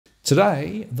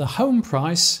Today, the home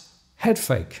price head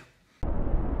fake.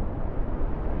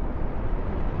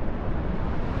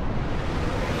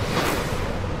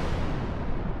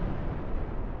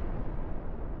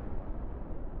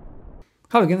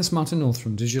 Hello again, it's Martin North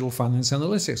from Digital Finance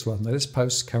Analytics, one latest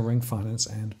post covering finance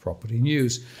and property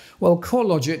news. Well,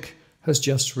 CoreLogic has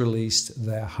just released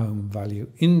their home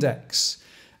value index,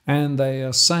 and they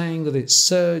are saying that it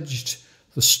surged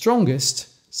the strongest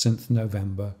since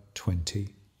November 2021.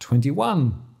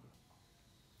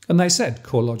 And they said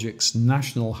CoreLogic's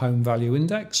National Home Value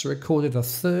Index recorded a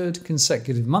third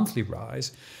consecutive monthly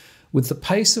rise, with the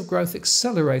pace of growth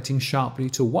accelerating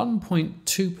sharply to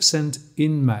 1.2%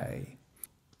 in May.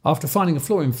 After finding a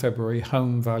floor in February,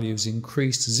 home values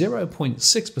increased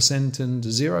 0.6% and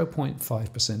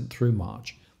 0.5% through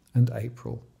March and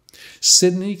April.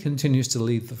 Sydney continues to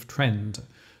lead the trend,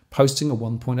 posting a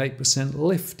 1.8%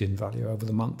 lift in value over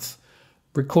the month,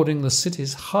 recording the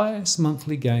city's highest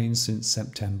monthly gain since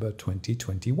September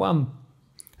 2021.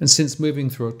 And since moving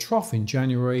through a trough in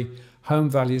January, home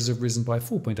values have risen by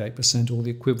 4.8%, or the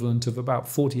equivalent of about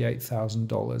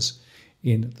 $48,000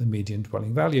 in the median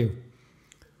dwelling value.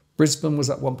 Brisbane was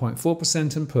up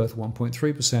 1.4% and Perth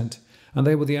 1.3%, and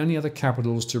they were the only other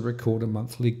capitals to record a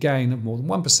monthly gain of more than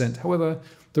 1%. However,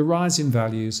 the rise in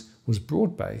values was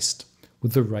broad-based,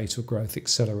 with the rate of growth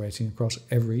accelerating across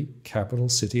every capital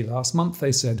city last month,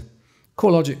 they said.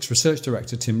 CoreLogic's research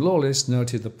director Tim Lawless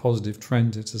noted the positive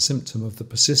trend is a symptom of the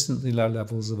persistently low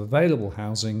levels of available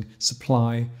housing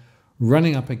supply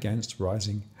running up against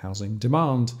rising housing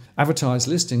demand. Advertised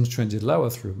listings trended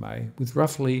lower through May, with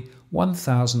roughly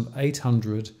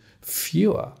 1,800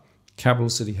 fewer capital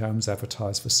city homes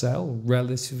advertised for sale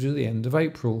relative to the end of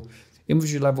April.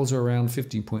 Inventory levels are around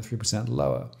 15.3%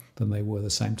 lower than they were the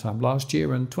same time last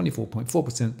year and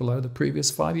 24.4% below the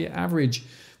previous 5-year average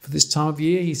for this time of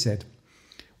year, he said.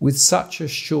 With such a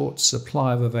short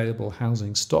supply of available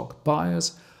housing stock,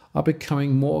 buyers are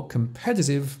becoming more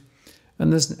competitive,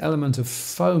 and there's an element of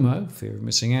FOMO, fear of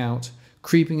missing out,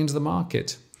 creeping into the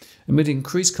market. Amid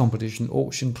increased competition,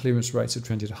 auction clearance rates have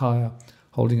trended higher,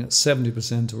 holding at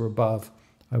 70% or above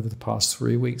over the past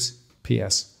 3 weeks.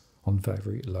 PS, on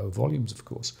very low volumes, of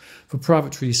course. For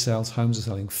private treaty sales, homes are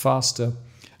selling faster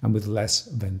and with less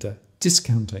vendor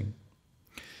discounting.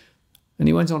 And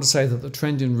he went on to say that the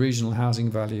trend in regional housing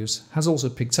values has also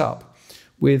picked up,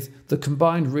 with the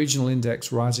combined regional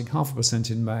index rising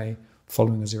 0.5% in May,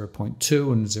 following a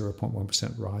 0.2% and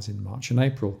 0.1% rise in March and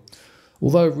April.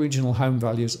 Although regional home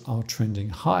values are trending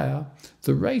higher,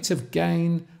 the rate of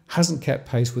gain hasn't kept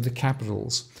pace with the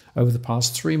capitals. Over the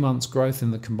past 3 months, growth in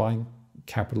the combined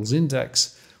capitals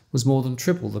index was more than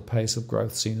triple the pace of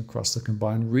growth seen across the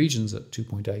combined regions at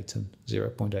 2.8% and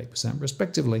 0.8%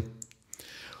 respectively.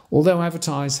 Although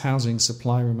advertised housing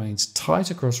supply remains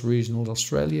tight across regional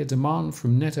Australia, demand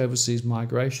from net overseas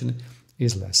migration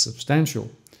is less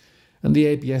substantial. And the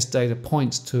ABS data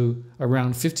points to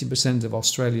around 50% of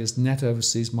Australia's net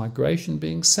overseas migration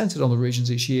being centred on the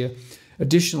regions each year.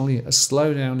 Additionally, a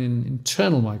slowdown in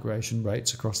internal migration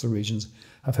rates across the regions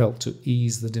have helped to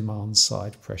ease the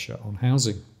demand-side pressure on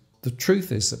housing. The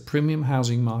truth is that premium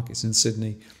housing markets in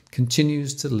Sydney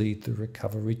continues to lead the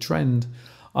recovery trend.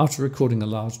 After recording a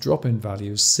large drop in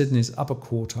values, Sydney's upper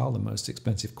quartile, the most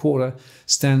expensive quarter,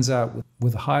 stands out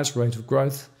with the highest rate of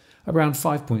growth, around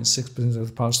 5.6% over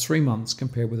the past 3 months,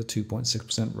 compared with a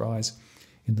 2.6% rise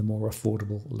in the more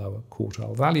affordable lower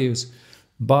quartile values.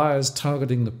 Buyers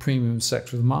targeting the premium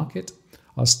sector of the market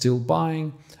are still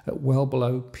buying at well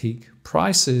below peak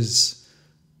prices.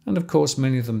 And of course,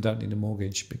 many of them don't need a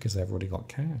mortgage because they've already got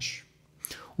cash.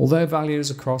 Although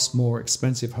values across more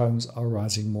expensive homes are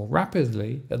rising more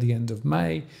rapidly at the end of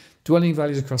May, dwelling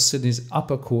values across Sydney's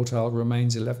upper quartile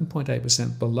remains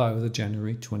 11.8% below the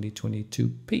January 2022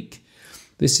 peak.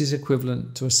 This is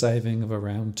equivalent to a saving of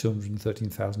around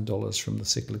 $213,000 from the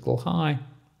cyclical high.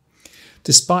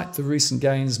 Despite the recent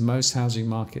gains, most housing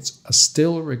markets are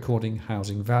still recording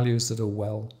housing values that are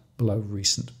well below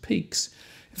recent peaks.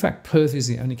 In fact, Perth is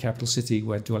the only capital city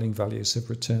where dwelling values have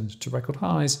returned to record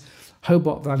highs.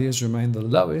 Hobart values remain the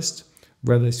lowest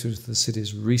relative to the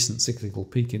city's recent cyclical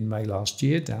peak in May last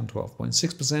year, down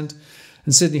 12.6%,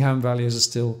 and Sydney home values are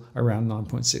still around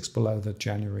 9.6% below the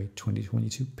January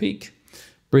 2022 peak.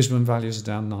 Brisbane values are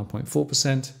down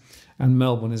 9.4%, and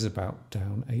Melbourne is about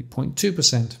down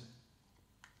 8.2%.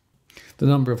 The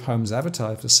number of homes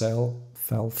advertised for sale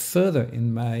fell further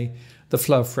in May. The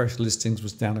flow of fresh listings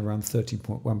was down around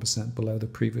 13.1% below the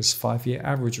previous 5-year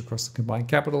average across the combined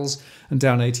capitals and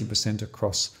down 18%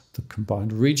 across the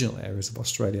combined regional areas of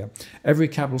Australia. Every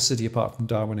capital city apart from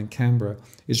Darwin and Canberra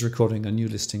is recording a new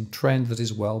listing trend that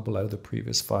is well below the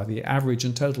previous 5-year average,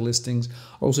 and total listings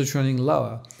are also trending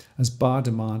lower as buyer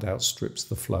demand outstrips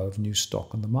the flow of new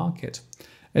stock on the market.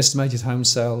 Estimated home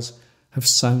sales have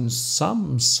shown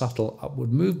some subtle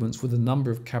upward movements, with the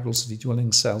number of capital city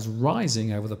dwelling sales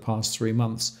rising over the past 3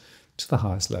 months to the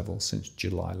highest level since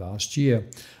July last year.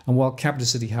 And while capital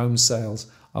city home sales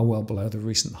are well below the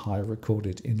recent high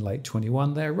recorded in late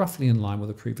 21, they are roughly in line with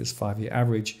the previous 5-year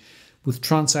average, with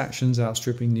transactions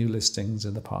outstripping new listings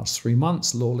in the past 3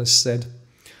 months, Lawless said.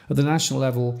 At the national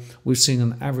level, we've seen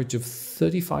an average of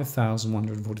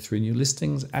 35,143 new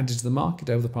listings added to the market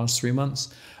over the past 3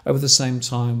 months. Over the same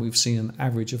time, we've seen an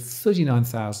average of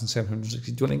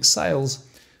 39,760 dwelling sales.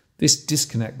 This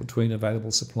disconnect between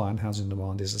available supply and housing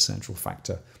demand is a central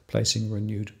factor, placing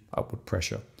renewed upward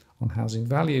pressure on housing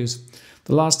values.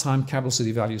 The last time capital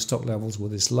city value stock levels were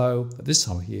this low at this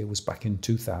time of year was back in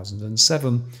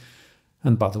 2007.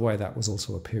 And by the way, that was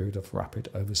also a period of rapid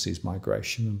overseas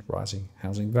migration and rising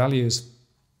housing values.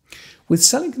 With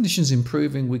selling conditions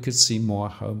improving, we could see more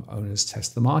home owners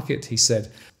test the market, he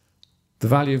said. The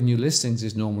value of new listings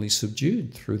is normally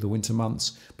subdued through the winter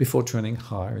months before trending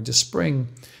higher into spring.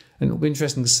 And it'll be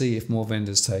interesting to see if more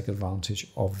vendors take advantage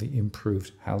of the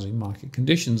improved housing market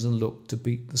conditions and look to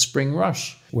beat the spring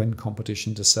rush when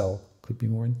competition to sell could be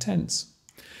more intense.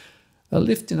 A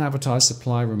lift in advertised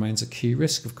supply remains a key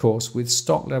risk, of course, with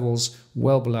stock levels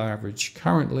well below average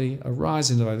currently. A rise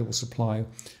in available supply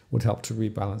would help to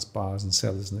rebalance buyers and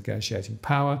sellers' negotiating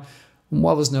power. And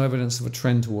while there's no evidence of a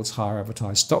trend towards higher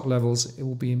advertised stock levels, it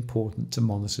will be important to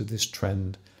monitor this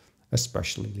trend,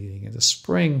 especially leading into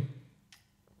spring.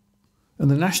 And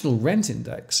the national rent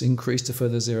index increased a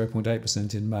further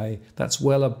 0.8% in May. That's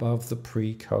well above the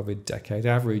pre-COVID decade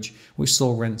average, which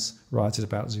saw rents rise at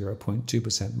about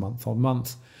 0.2% month on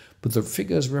month. But the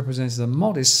figures represented a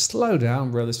modest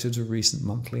slowdown relative to recent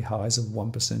monthly highs of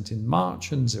 1% in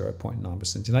March and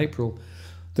 0.9% in April.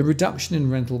 The reduction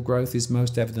in rental growth is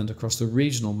most evident across the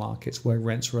regional markets, where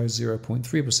rents rose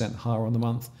 0.3% higher on the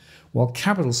month, while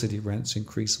capital city rents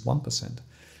increased 1%.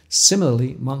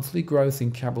 Similarly, monthly growth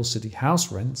in capital city house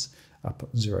rents, up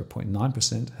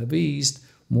 0.9%, have eased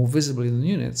more visibly than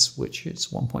units, which is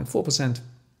 1.4%.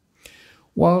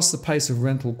 Whilst the pace of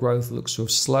rental growth looks to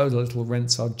have slowed a little,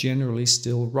 rents are generally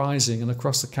still rising, and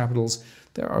across the capitals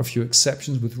there are a few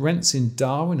exceptions, with rents in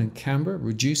Darwin and Canberra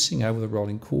reducing over the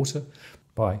rolling quarter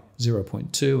by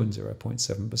 0.2 and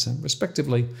 0.7%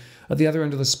 respectively. At the other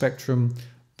end of the spectrum,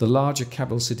 the larger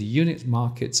capital city unit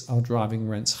markets are driving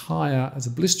rents higher at a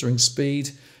blistering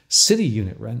speed. City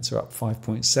unit rents are up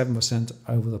 5.7%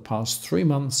 over the past 3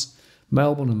 months.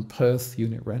 Melbourne and Perth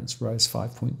unit rents rose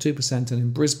 5.2%, and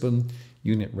in Brisbane,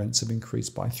 unit rents have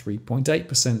increased by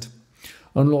 3.8%.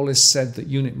 And Lawless said that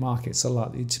unit markets are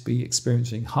likely to be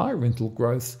experiencing higher rental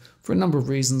growth for a number of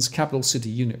reasons. Capital city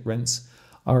unit rents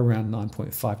are around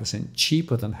 9.5%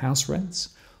 cheaper than house rents,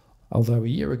 although a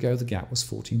year ago the gap was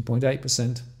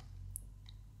 14.8%.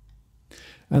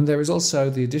 And there is also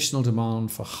the additional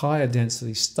demand for higher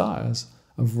density styles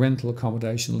of rental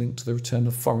accommodation linked to the return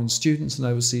of foreign students and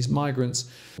overseas migrants,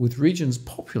 with regions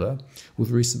popular with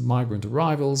recent migrant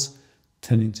arrivals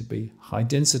tending to be high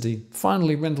density.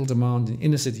 Finally, rental demand in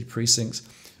inner city precincts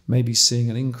may be seeing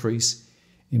an increase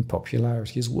in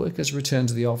popularity as workers return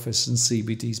to the office and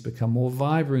CBDs become more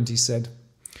vibrant, he said.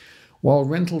 While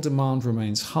rental demand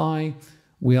remains high,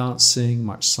 we aren't seeing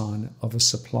much sign of a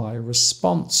supply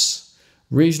response.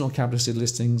 Regional capital city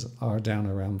listings are down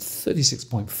around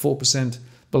 36.4%,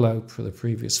 below the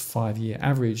previous 5-year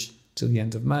average to the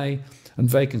end of May, and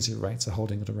vacancy rates are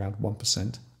holding at around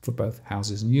 1% for both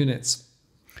houses and units.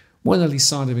 One early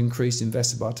sign of increased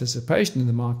investor participation in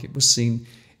the market was seen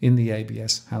in the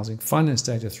ABS housing finance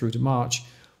data through to March,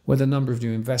 where the number of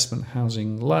new investment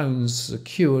housing loans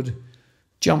secured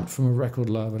jumped from a record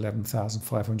low of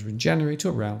 11,500 in January to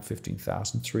around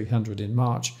 15,300 in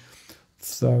March,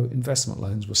 though investment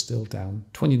loans were still down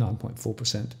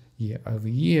 29.4% year over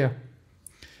year.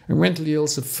 And rental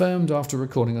yields have firmed after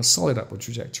recording a solid upward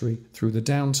trajectory through the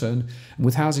downturn, and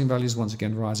with housing values once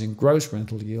again rising, gross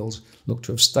rental yields look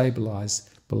to have stabilised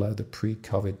below the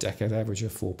pre-COVID decade average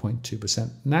of 4.2%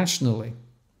 nationally.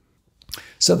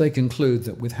 So they conclude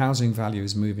that with housing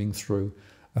values moving through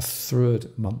a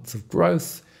third month of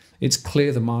growth, it's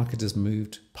clear the market has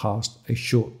moved past a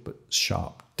short but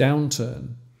sharp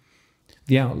downturn.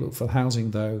 The outlook for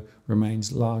housing, though,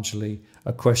 remains largely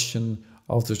a question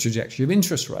of the trajectory of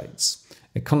interest rates.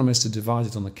 Economists are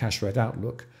divided on the cash rate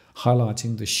outlook,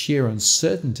 highlighting the sheer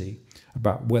uncertainty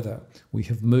about whether we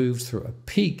have moved through a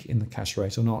peak in the cash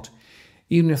rate or not.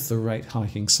 even if the rate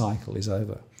hiking cycle is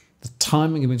over. The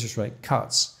timing of interest rate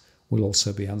cuts will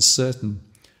also be uncertain.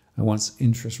 And once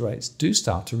interest rates do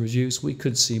start to reduce, we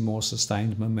could see more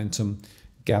sustained momentum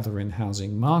gather in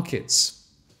housing markets.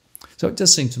 So it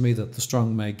does seem to me that the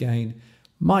strong May gain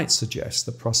might suggest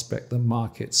the prospect that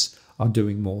markets are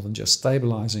doing more than just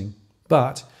stabilising.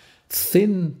 But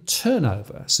thin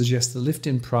turnover suggests the lift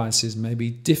in prices may be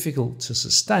difficult to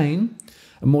sustain,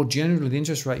 and more generally the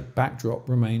interest rate backdrop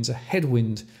remains a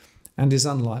headwind and is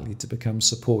unlikely to become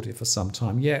supportive for some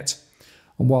time yet.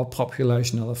 And while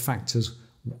population and other factors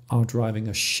are driving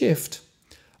a shift,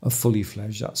 a fully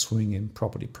fledged upswing in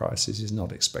property prices is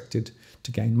not expected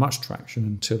to gain much traction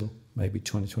until maybe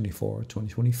 2024 or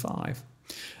 2025.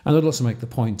 And I'd also make the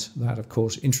point that, of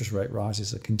course, interest rate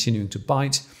rises are continuing to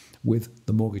bite with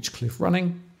the mortgage cliff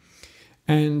running,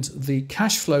 and the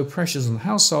cash flow pressures on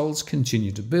households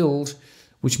continue to build,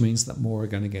 which means that more are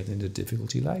going to get into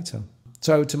difficulty later.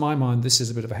 So to my mind, this is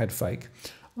a bit of a head fake.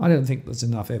 I don't think there's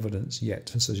enough evidence yet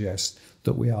to suggest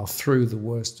that we are through the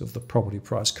worst of the property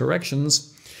price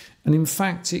corrections. And in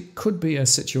fact, it could be a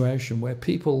situation where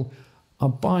people are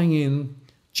buying in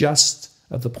just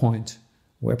at the point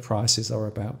where prices are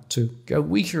about to go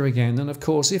weaker again. And of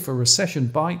course, if a recession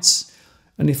bites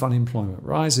and if unemployment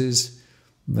rises,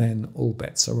 then all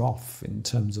bets are off in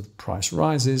terms of price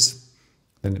rises.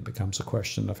 Then it becomes a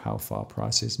question of how far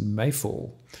prices may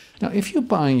fall. Now, if you're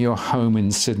buying your home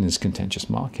in Sydney's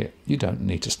contentious market, you don't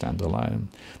need to stand alone.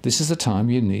 This is the time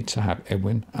you need to have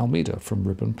Edwin Almeida from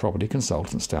Ribbon Property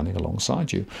Consultants standing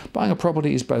alongside you. Buying a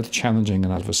property is both challenging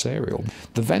and adversarial.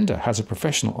 The vendor has a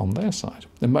professional on their side.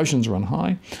 Emotions run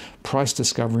high, price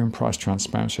discovery and price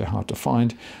transparency are hard to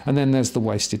find, and then there's the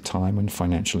wasted time and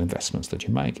financial investments that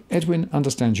you make. Edwin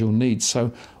understands your needs,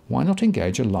 so why not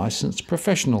engage a licensed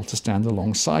professional to stand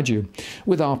alongside you?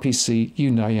 With RPC, you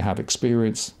know you have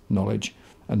experience, knowledge,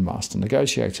 and master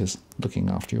negotiators looking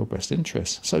after your best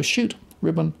interests. So shoot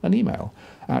Ribbon an email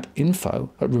at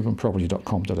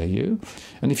info@ribbonproperty.com.au,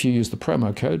 and if you use the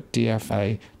promo code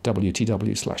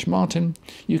DFAWTW/Martin,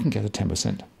 you can get a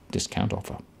 10% discount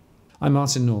offer. I'm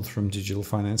Martin North from Digital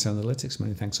Finance Analytics.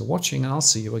 Many thanks for watching, and I'll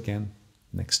see you again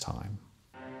next time.